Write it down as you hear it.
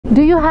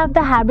Do you have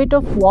the habit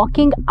of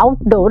walking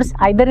outdoors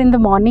either in the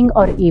morning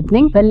or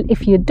evening? Well,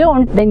 if you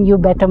don't, then you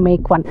better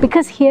make one,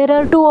 because here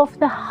are two of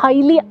the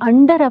highly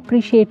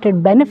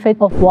underappreciated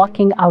benefits of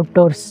walking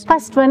outdoors.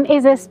 First one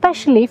is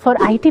especially for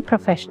IT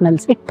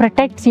professionals. It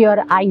protects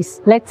your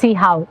eyes. Let's see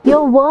how.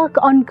 Your work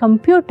on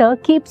computer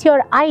keeps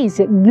your eyes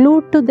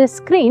glued to the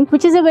screen,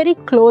 which is a very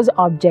close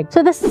object.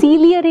 So the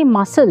ciliary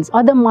muscles,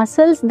 or the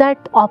muscles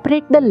that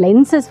operate the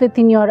lenses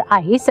within your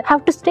eyes,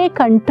 have to stay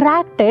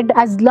contracted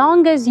as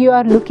long as you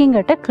are looking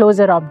at a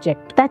closer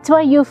object. That's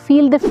why you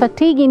feel the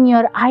fatigue in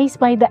your eyes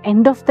by the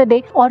end of the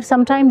day, or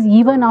sometimes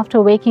even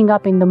after waking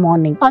up in the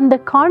morning. On the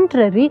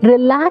contrary,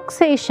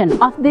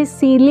 relaxation of these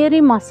ciliary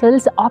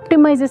muscles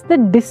optimizes the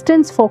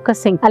distance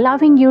focusing,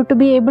 allowing you to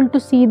be able to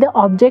see the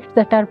objects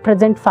that are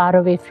present far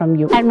away from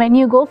you. And when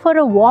you go for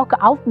a walk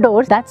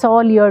outdoors, that's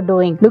all you're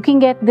doing,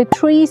 looking at the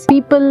trees,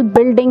 people,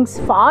 buildings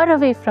far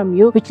away from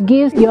you, which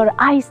gives your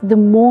eyes the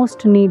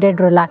most needed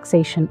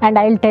relaxation. And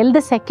I'll tell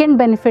the second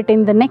benefit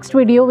in the next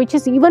video, which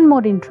is even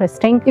more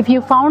interesting. If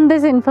you found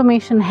this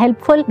information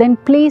helpful, then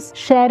please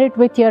share it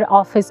with your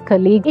office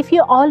colleague. If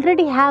you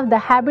already have the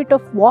habit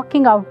of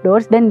walking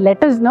outdoors, then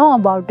let us know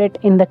about it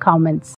in the comments.